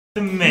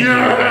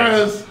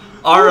Yes!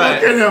 All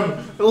right. Look at him!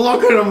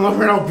 Look at him! Look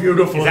at how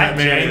beautiful that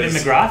man is.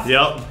 McGrath?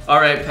 Yep. All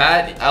right,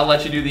 Pat, I'll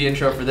let you do the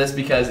intro for this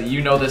because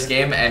you know this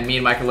game, and me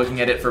and Mike are looking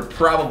at it for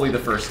probably the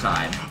first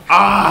time.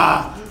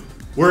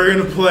 We're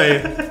gonna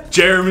play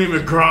Jeremy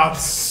McGrath's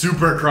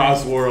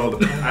Supercross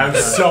World. I'm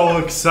so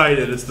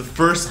excited. It's the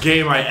first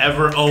game I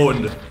ever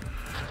owned,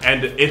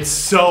 and it's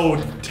so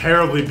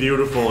terribly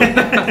beautiful.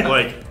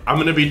 Like, I'm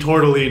gonna be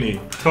Tortellini.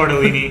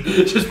 Tortellini.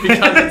 Just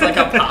because it's like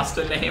a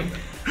pasta name.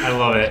 I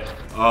love it.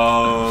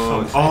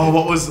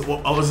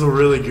 What was a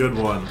really good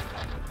one?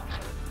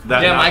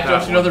 Yeah, Mike,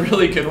 don't you know the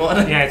really good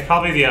one? Yeah, it's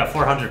probably the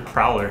 400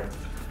 Prowler.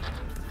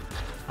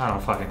 I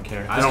don't fucking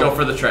care. Just go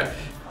for the trick.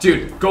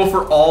 Dude, go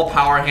for all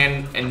power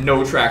hand and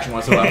no traction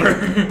whatsoever.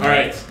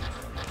 Alright.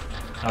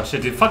 Oh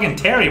shit, dude. Fucking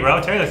Terry,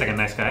 bro. Terry looks like a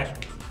nice guy.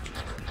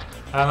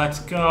 Let's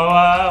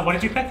go, what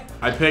did you pick?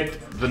 I picked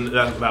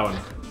that one.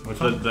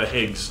 Which one? The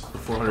Higgs. The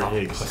 400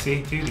 Higgs.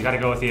 See, dude, you gotta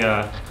go with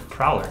the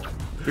Prowler.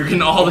 You're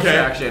getting all the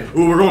traction.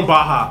 Ooh, we're going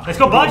Baja. Let's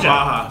go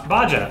Baja.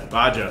 Baja.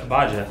 Baja.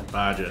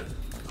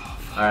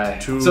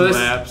 Alright. Two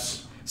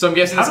laps. So I'm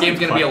guessing this game's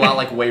gonna be a lot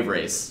like Wave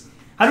Race.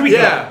 How do we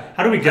go?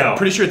 How do we go? I'm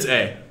pretty sure it's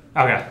A.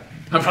 Okay.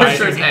 I'm pretty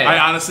sure it's A. I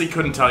honestly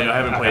couldn't tell you. I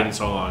haven't played in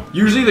so long.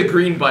 Usually the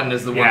green button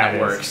is the one that it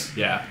works.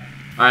 Yeah.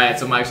 Alright,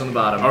 so Mike's on the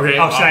bottom. Okay.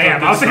 Oh shit, I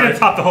am. I was thinking the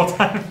top the whole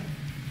time.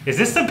 Is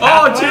this the Oh,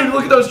 pathway? dude,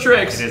 look at those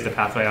tricks. It is the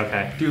pathway,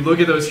 okay. Dude, look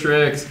at those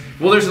tricks.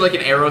 Well, there's like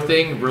an arrow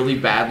thing really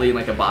badly in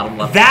like a bottom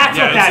left. That's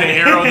what that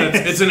is.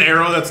 It's an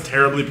arrow that's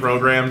terribly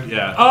programmed.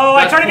 Yeah. Oh,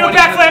 I tried to do a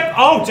backflip.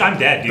 Oh, I'm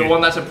dead, dude. The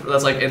one that's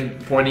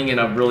like pointing in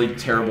a really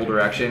terrible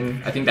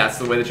direction. I think that's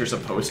the way that you're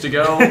supposed to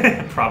go.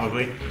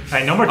 Probably.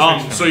 Alright, no more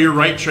tricks. So your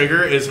right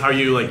trigger is how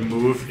you like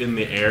move in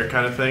the air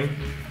kind of thing.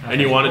 Okay,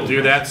 and you want to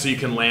do that so you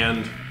can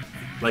land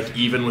like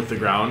even with the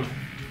ground.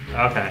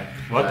 Okay.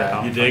 What the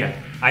hell? You dig? Okay.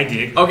 I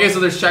dig. Okay, so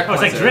there's checkpoints. Oh,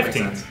 it's like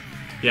drifting.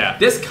 Yeah.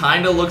 This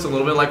kind of looks a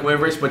little bit like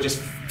Wave Race, but just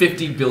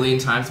 50 billion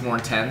times more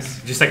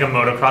intense. Just like a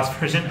motocross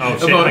version? Oh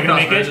shit, am I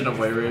gonna make version it? of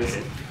Wave Race.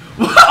 Am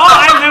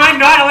I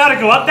not allowed to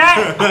go up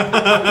that?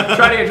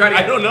 Try it again.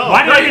 I don't know.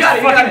 Why did I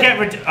just fucking get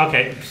rid?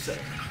 Okay.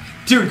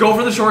 Dude, go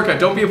for the shortcut.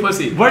 Don't be a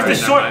pussy. Where's the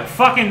short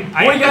fucking...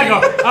 I gotta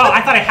go. Oh,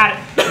 I thought I had it.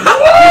 Dude, this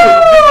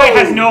guy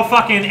has no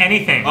fucking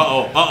anything. You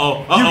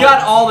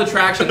got all the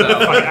traction, though.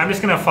 I'm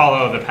just gonna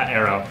follow the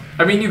arrow.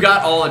 I mean, you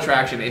got all the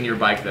traction in your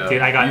bike, though.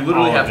 Dude, I got You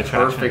literally all of have the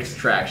perfect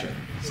traction.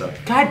 So.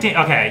 God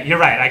damn. Okay, you're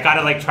right. I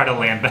gotta, like, try to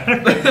land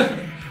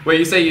better. Wait,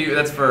 you say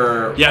that's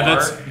for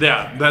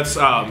that's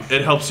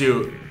it helps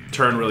you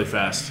turn really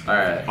fast.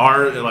 Alright.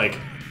 R, like...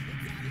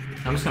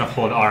 I'm just gonna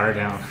hold R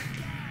down.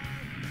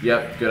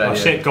 Yep, good idea. Oh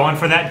shit, going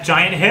for that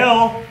giant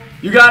hill.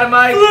 You got it,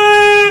 Mike.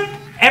 Flip!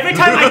 Every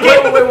time I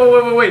get...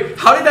 Wait.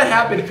 How did that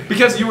happen?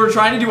 Because you were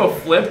trying to do a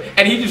flip,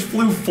 and he just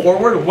flew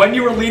forward when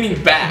you were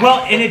leaning back. Well,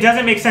 and it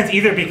doesn't make sense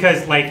either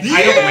because, like,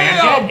 I don't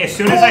land yet. As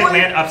soon as I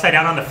land upside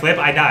down on the flip,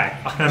 I die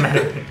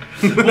automatically.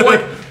 Well,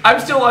 like, I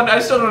still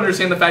don't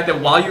understand the fact that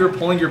while you were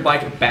pulling your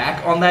bike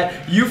back on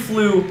that, you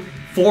flew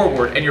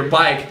forward, and your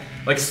bike...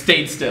 like,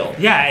 stayed still.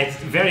 Yeah, it's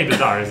very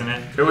bizarre, isn't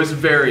it? It was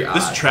very odd.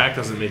 This track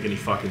doesn't make any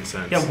fucking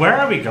sense. Yeah, where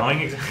are we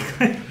going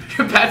exactly?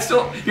 You guys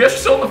are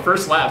still on the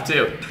first lap,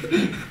 too.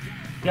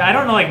 Yeah, I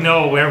don't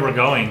know where we're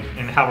going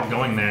and how we're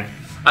going there.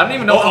 I don't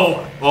even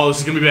know this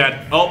is gonna be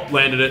bad. Oh,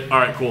 landed it.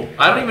 Alright, cool.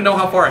 I don't even know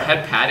how far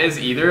ahead Pat is,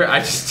 either. I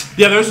just...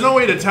 Yeah, there's no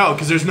way to tell,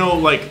 because there's no,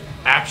 like,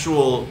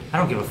 actual... I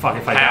don't give a fuck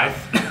if I die.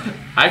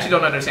 I actually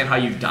don't understand how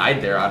you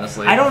died there,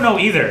 honestly. I don't know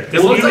either.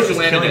 This looks like is you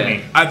landed killing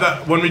it. me. I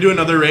thought when we do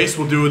another race,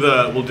 we'll do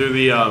the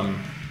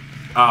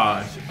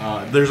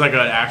there's like an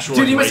actual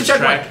Dude, you missed a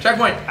checkpoint. track.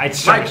 Checkpoint.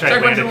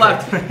 Checkpoint to the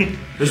left.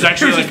 There's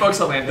actually like,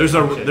 there's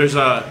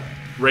a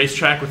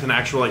racetrack with an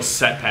actual like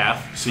set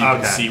path, so you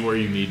can see where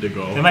you need to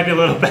go. It might be a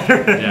little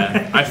better.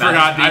 Yeah, I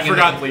forgot.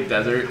 Complete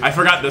desert. I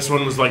forgot this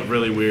one was like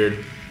really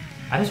weird.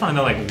 I just want to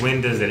know like when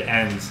does it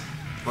end?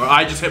 Well,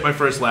 I just hit my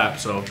first lap,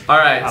 so. All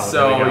right,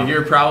 so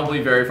you're probably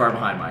very far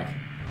behind, Mike.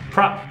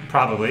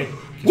 Probably.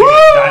 Woo!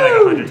 You die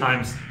like 100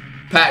 times.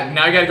 Pat,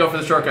 now you gotta go for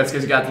the shortcuts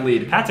because you got the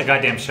lead. Pat's a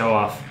goddamn show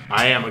off.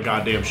 I am a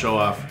goddamn show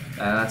off.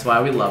 And that's why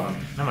we love him.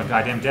 I'm a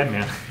goddamn dead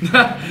man.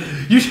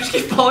 You just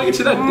keep falling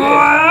into that ditch.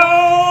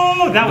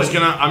 Whoa! I'm just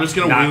gonna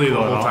wheelie the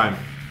whole time.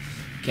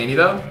 Can you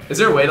though? Is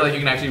there a way that like, you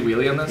can actually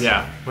wheelie on this?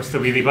 Yeah. What's the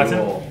wheelie button?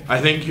 Cool.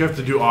 I think you have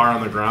to do R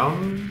on the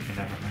ground. Okay,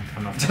 never mind.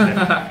 I'm not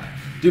dead.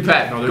 Dude,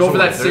 Pat, go for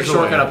that 6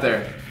 shortcut up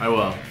there. I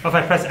will. Oh, if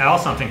I press L,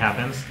 something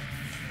happens.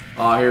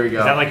 Oh, here we go.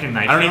 Is that like your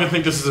knife? I don't even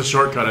think this is a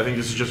shortcut. I think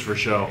this is just for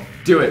show.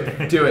 Do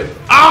it. Do it.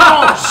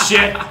 Oh,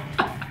 shit!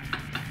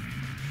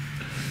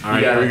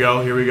 Alright,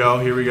 here we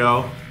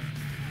go.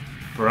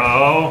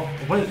 Bro,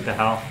 what the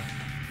hell?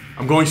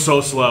 I'm going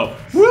so slow.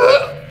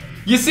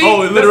 You see?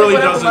 Oh, it literally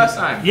doesn't. Last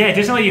time. Yeah, it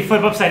doesn't let you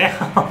flip upside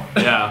down.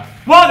 Yeah.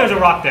 Whoa, there's a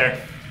rock there.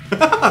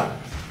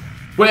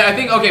 Wait, I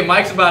think, okay,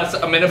 Mike's about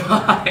a minute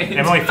behind.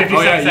 I'm only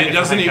 57 seconds.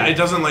 It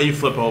doesn't let you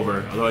flip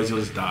over, otherwise you'll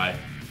just die.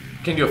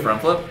 Can you do a front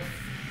flip?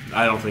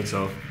 I don't think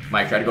so.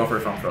 Mike, try to go for a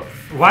front throw.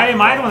 Why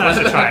am I the one that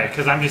has to try it?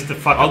 Because I'm just the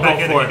fucking. I'll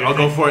go for it. I'll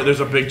go for it. There's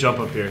a big jump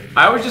up here.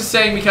 I was just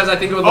saying because I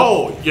think it would.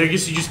 Oh, I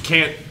guess you just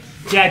can't.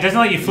 Yeah, it doesn't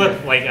let you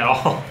flip like at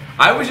all.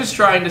 I was just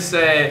trying to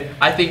say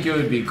I think it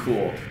would be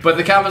cool, but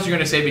the comments are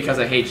going to say because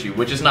I hate you,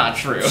 which is not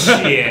true.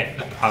 Shit,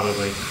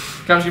 probably.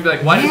 Comments are going to be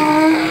like,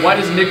 why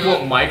does Nick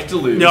want Mike to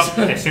lose? Yep.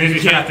 As soon as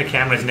we turn off the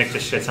cameras, Nick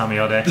just shits on me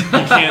all day.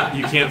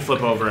 You can't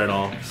flip over at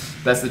all.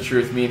 That's the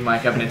truth. Me and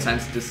Mike have an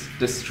intense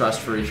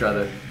distrust for each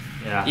other.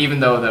 Yeah. Even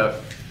though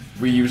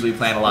we usually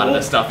plan a lot of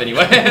this stuff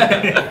anyway.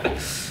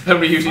 And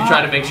we usually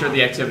try to make sure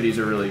the activities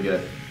are really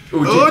good.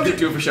 Ooh,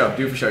 do it for show.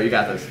 Do it for show. You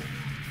got this.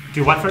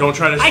 Do what for? Don't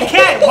try to. I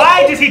can't.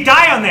 Why does he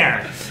die on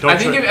there? I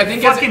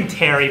think fucking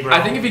Terry, bro.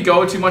 I think if you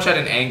go too much at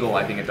an angle,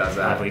 I think it does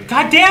that. Probably.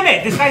 God damn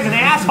it! This guy's an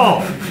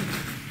asshole.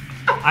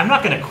 I'm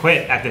not gonna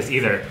quit at this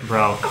either,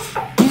 bro.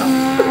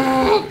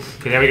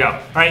 Okay, there we go.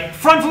 All right,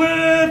 front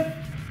flip.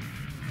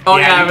 Oh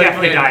yeah, you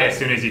definitely die as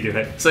soon as you do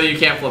it. So you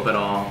can't flip at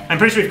all. I'm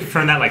pretty sure we've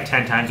confirmed that like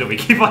 10 times, but we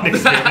keep on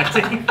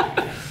experimenting.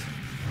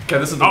 Okay,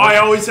 this is the I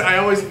always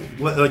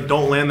like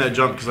don't land that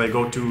jump because I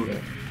go too. Yeah.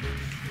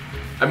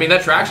 I mean,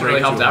 that traction really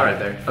helps out right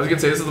there. I was gonna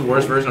say this is the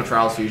worst version of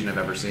Trials Fusion I've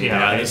ever seen.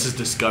 Yeah, this is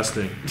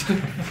disgusting.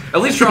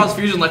 At least Trials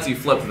Fusion lets you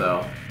flip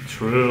though.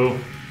 True.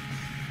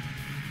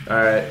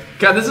 Alright.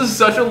 God, this is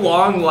such a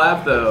long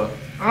lap though.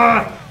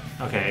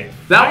 Okay.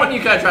 That one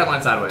you gotta try to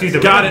land sideways. Dude, the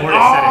Got rhythm it. word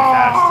is set in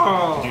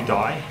fast. Did you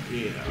die?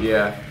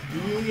 Yeah.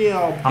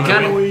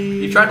 Yeah.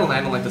 He tried to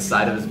land on like the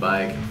side of his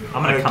bike.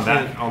 I'm gonna come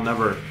back. I'll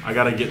never. I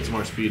gotta get some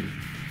more speed.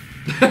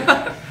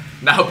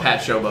 Now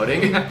Pat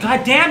showboating.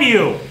 God damn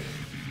you!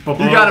 You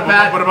got it,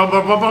 Pat.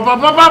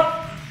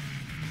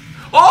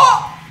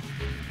 Oh!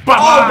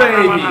 Oh,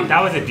 baby!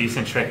 That was a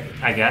decent trick,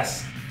 I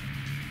guess.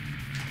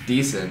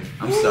 Decent.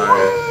 I'm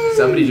sorry.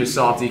 Somebody just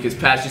salty because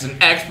Pat's just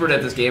an expert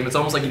at this game. It's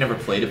almost like you never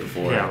played it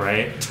before. Yeah,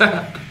 right?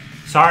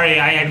 Sorry,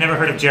 I had never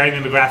heard of Jeremy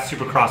McGrath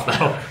Supercross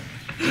before.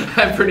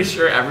 I'm pretty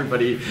sure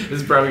everybody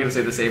is probably gonna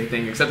say the same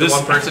thing, except the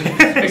one person.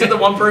 Except the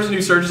one person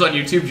who searches on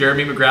YouTube,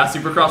 Jeremy McGrath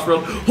Supercross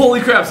World. Holy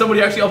crap!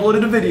 Somebody actually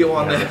uploaded a video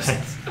on this.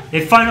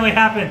 It finally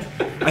happened.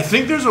 I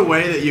think there's a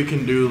way that you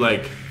can do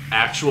like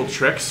actual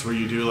tricks where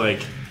you do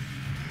like.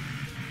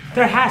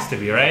 There has to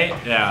be, right?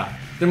 Yeah.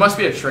 There must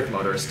be a trick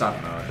mode or a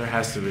stunt mode. There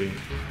has to be.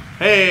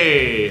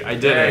 Hey, I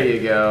did it. There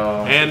you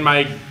go. And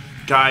my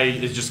guy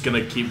is just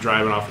gonna keep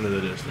driving off into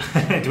the distance.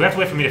 Do we have to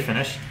wait for me to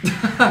finish?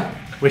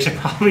 We should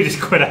probably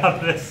just quit out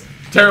of this.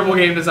 Terrible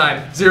game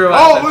design. 0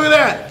 Oh, look at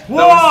that!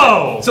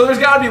 Whoa! So there's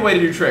gotta be a way to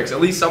do tricks.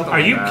 At least something. Are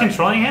like you that.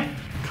 controlling him?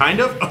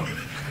 Kind of.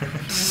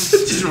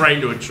 Just right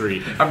into a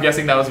tree. I'm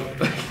guessing that was.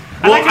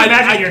 I like to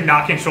imagine you're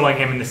not controlling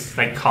him, and this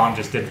like Calm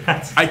just did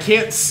that. I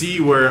can't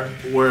see where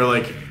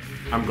like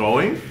I'm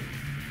going.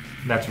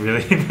 That's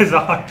really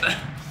bizarre.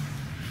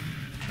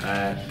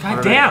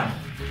 God damn!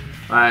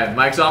 Alright,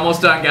 Mike's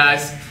almost done,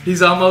 guys.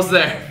 He's almost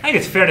there. I think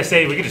it's fair to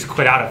say we can just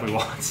quit out if we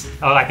want.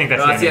 Oh, I think that's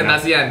No, the end.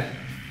 that's the end.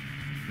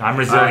 No, I'm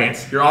resilient.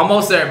 Right, you're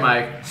almost there,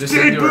 Mike. Just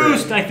Speed endure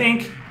boost, it. I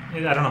think. I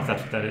don't know if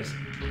that's what that is.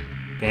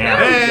 Damn.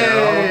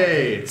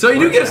 Hey! So you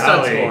do get a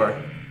stunt Alley. score.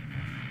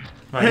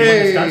 Right, you won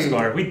the stunt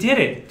score. We did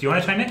it. Do you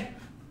want to try, Nick?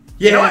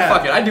 Yeah. You know what?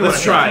 Fuck it. I do want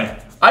Let's to try try.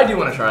 it. I do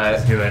want to try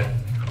Let's it. do it.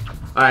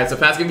 Alright, so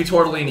Pat's gonna be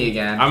tortellini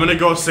again. I'm gonna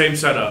go same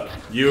setup.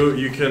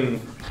 You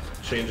can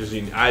change the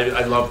zine.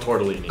 I love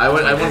tortellini. I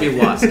want to be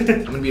Lusk.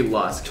 I'm gonna be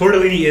Lusk.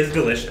 Tortellini is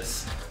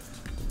delicious.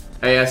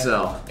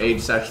 ASL, age,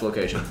 sex,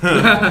 location.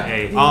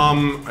 Hey.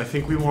 I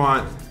think we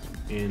want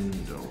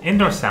indoor.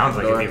 Indoor sounds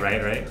like it'd be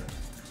Indoor. right?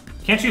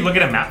 Can't you look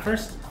at a map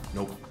first?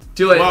 Nope.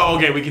 Too late. Well,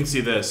 okay, we can see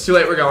this. Too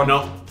late. We're going.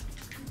 Nope.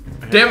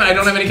 Damn it! I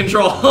don't have any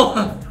control.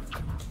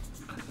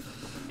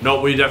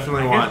 Nope. We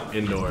definitely want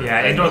indoor.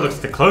 Yeah, indoor looks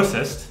the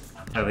closest,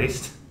 at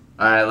least.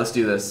 Alright, let's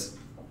do this.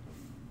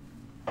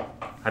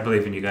 I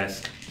believe in you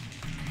guys.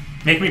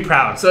 Make me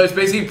proud. So it's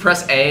basically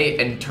press A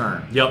and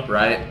turn. Yep.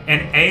 Right?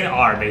 And A and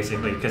R,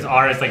 basically, because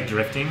R is like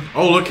drifting.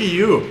 Oh, look at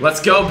you.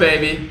 Let's go,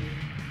 baby.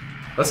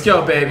 Let's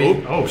go, baby.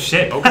 Oop. Oh,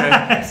 shit.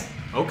 Okay.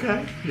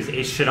 Okay. Just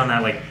ate shit on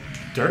that, like,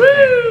 dirt thing.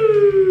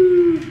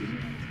 Woo!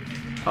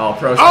 Oh,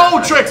 pro.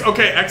 Oh, tricks.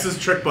 Okay, X is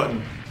trick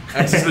button.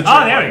 X is the trick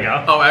Oh, there button. we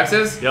go. Oh,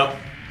 X's? Yep.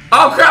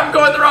 Oh, crap, I'm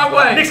going the wrong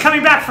way. Nick's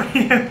coming back for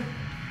you.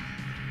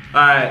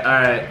 Alright,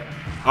 alright.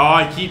 Oh,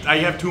 I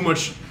have too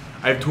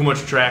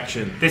much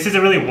traction. This is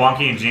a really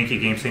wonky and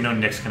janky game, so you know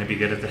Nick's going to be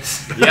good at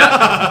this.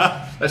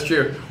 Yeah, that's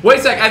true. Wait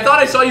a sec, I thought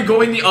I saw you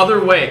going the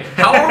other way.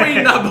 How are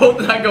we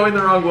both not going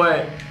the wrong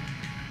way?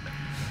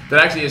 That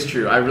actually is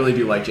true. I really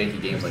do like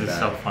janky games like This is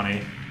that. so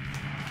funny.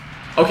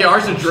 Okay,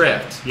 ours is a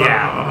drift.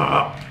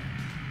 Yeah.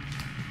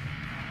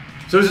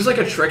 So is this like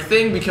a trick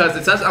thing? Because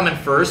it says I'm in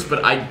first,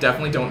 but I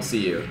definitely don't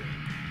see you.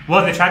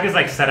 Well, the track is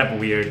like set up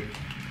weird.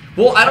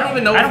 Well, I don't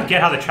even know. I don't get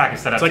how the track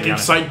is set up. It's like to be in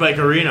honest, Sight Bike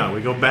Arena.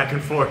 We go back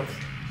and forth.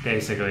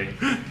 basically.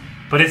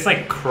 But it's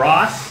like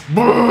cross.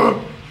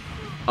 Oh,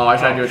 I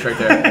tried to do a trick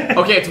there.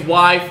 Okay, it's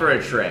Y for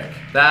a trick.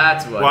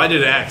 That's what. Well, I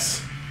did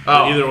X. Oh.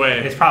 But either way,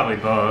 It's probably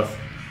both.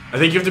 I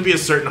think you have to be a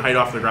certain height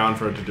off the ground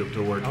for it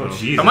to work. Oh, though.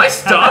 Jesus. Am I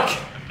stuck?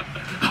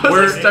 I was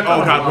Where? like stuck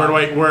Oh on God,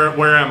 the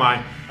where am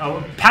I?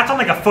 Oh, Pat's on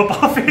like a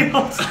football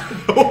field.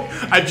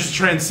 I just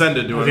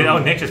transcended to it. Oh,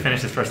 Nick just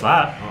finished his first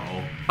lap.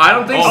 Uh-oh. I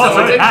don't think Oh, so. so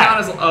It did didn't Pat. count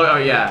as. Oh,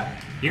 yeah.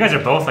 You guys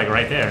are both like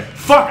right there.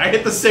 Fuck! I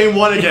hit the same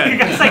one You again.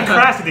 guys like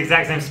crashed at the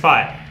exact same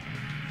spot.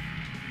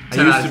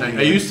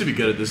 I used to be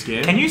good at this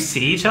game. Can you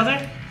see each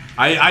other?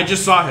 I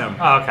just saw him.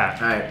 Oh, okay.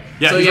 All right.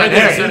 Yeah, so he's yeah, right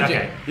this there. is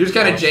Okay. you're just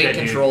kind Oh, of shit, jank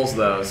dude. controls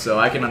though, so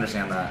I can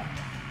understand that.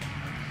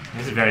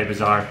 This is very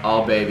bizarre.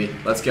 Oh baby,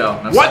 let's go.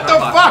 Now What suck the my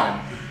fuck?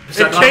 box, man. It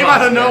Suck my came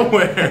box, out of man.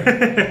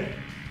 nowhere.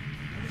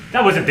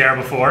 That wasn't there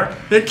before.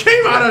 It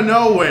came out of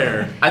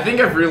nowhere. I think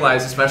I've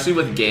realized, especially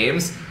with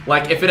games,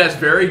 like if it has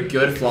very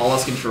good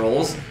flawless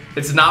controls,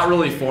 it's not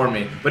really for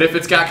me. But if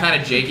it's got kind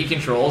of janky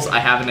controls, I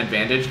have an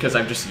advantage because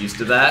I'm just used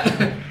to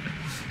that.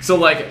 So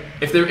like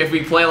if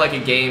we play like a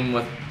game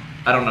with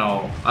I don't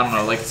know,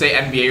 like say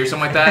NBA or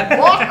something like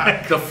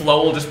that, the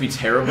flow will just be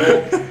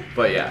terrible.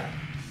 But yeah.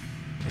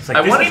 It's like,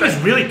 I this wanna game try-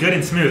 is really good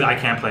and smooth. I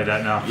can't play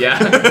that now. Yeah.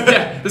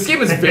 Yeah. This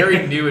game is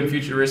very new and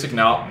futuristic.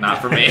 No,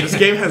 not for me. This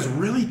game has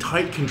really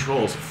tight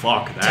controls.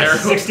 Fuck that. Terrible.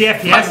 60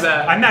 FPS? Fuck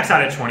that. I max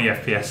out at 20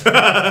 FPS.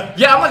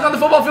 Yeah, I'm like on the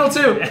football field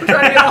too. I'm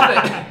trying to get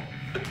off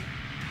it.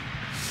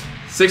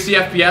 60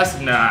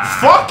 FPS? Nah.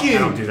 I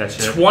don't do that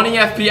shit. 20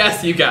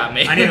 FPS, you got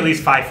me. I need at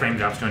least 5 frame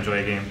drops to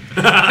enjoy a game.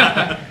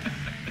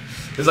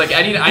 It's like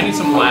I need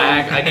some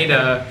lag.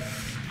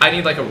 I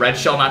need like a red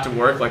shell not to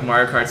work, like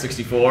Mario Kart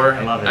 64.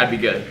 I love it. I'd be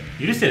good.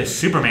 You just did a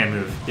Superman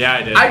move. Yeah,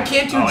 I did. I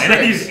can't do Oh, and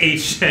I used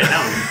tricks. 8 shit.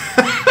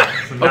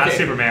 That was not Okay.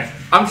 Superman.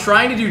 I'm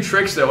trying to do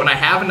tricks though, and I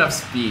have enough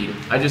speed.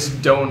 I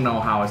just don't know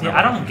how it's Yeah,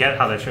 not I don't get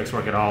how the tricks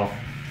work at all.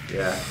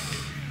 Yeah.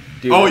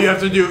 Dude. Oh, you have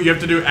to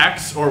do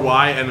X or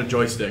Y and a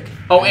joystick.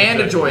 Oh, and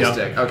a Yep.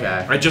 joystick.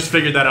 Okay. I just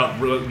figured that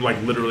out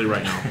like literally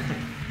right now.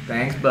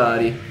 Thanks,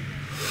 buddy.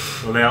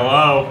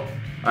 Hello.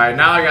 All right,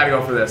 now I gotta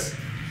go for this.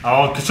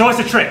 Oh, show us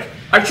a trick.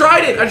 I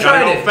tried it. I Gotta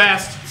tried go it.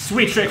 fast.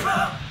 Sweet trick.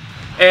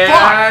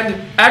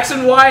 And X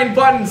and Y and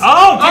buttons.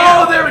 Oh,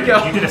 damn. Oh, there we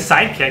go. You did a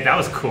sidekick. That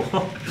was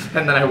cool.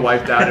 And then I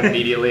wiped out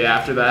immediately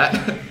after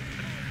that.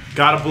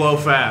 Gotta blow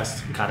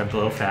fast. Gotta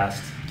blow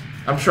fast.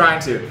 I'm trying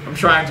to,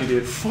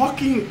 dude.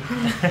 Fucking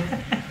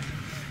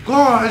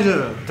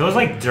God. Those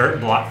like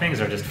dirt block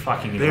things are just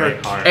fucking They are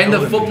very hard. And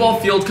the football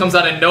field comes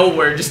out of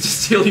nowhere just to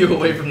steal you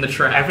away from the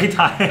track. Every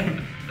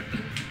time.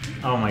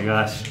 Oh my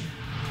gosh.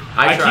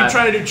 I tried. keep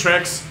trying to do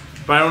tricks,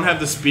 but I don't have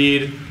the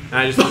speed, and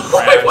I just I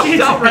crash.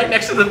 wiped out right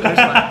next to the finish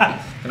line.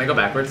 Can I go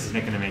backwards? Is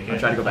Nick gonna make it? I'm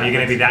trying to go Are you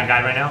gonna backwards. be that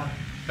guy right now?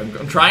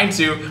 I'm trying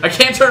to. I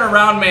can't turn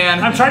around,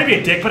 man. I'm trying to be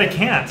a dick, but I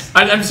can't.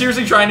 I'm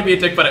seriously trying to be a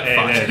dick, but Hey,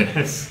 fuck. there it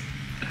is.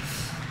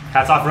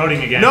 Pat's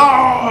off-roading again. No.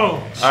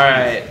 All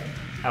right.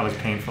 That was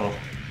painful.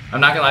 I'm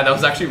not gonna lie, that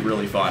was actually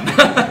really fun.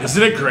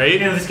 Isn't it great?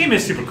 Yeah, this game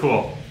is super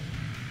cool.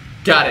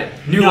 Got it.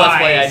 New Let's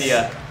Play Nice.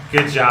 idea.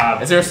 Good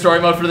job. Is there a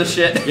story mode for this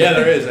shit? Yeah,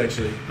 there is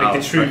actually. Like Oh,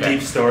 the true okay.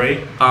 deep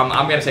story. I'm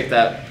gonna take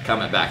that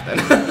comment back then.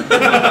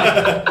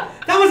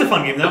 That was a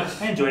fun game though.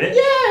 I enjoyed it.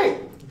 Yay!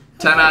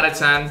 10 out of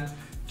 10.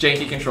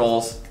 Janky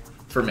controls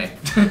for me.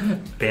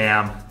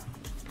 Bam.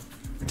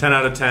 10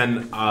 out of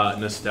 10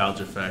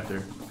 nostalgia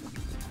factor.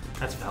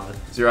 That's valid.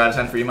 0 out of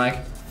 10 for you,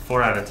 Mike.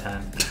 4 out of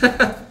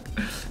 10.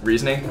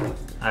 Reasoning?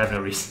 I have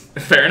no reason.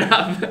 Fair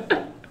enough.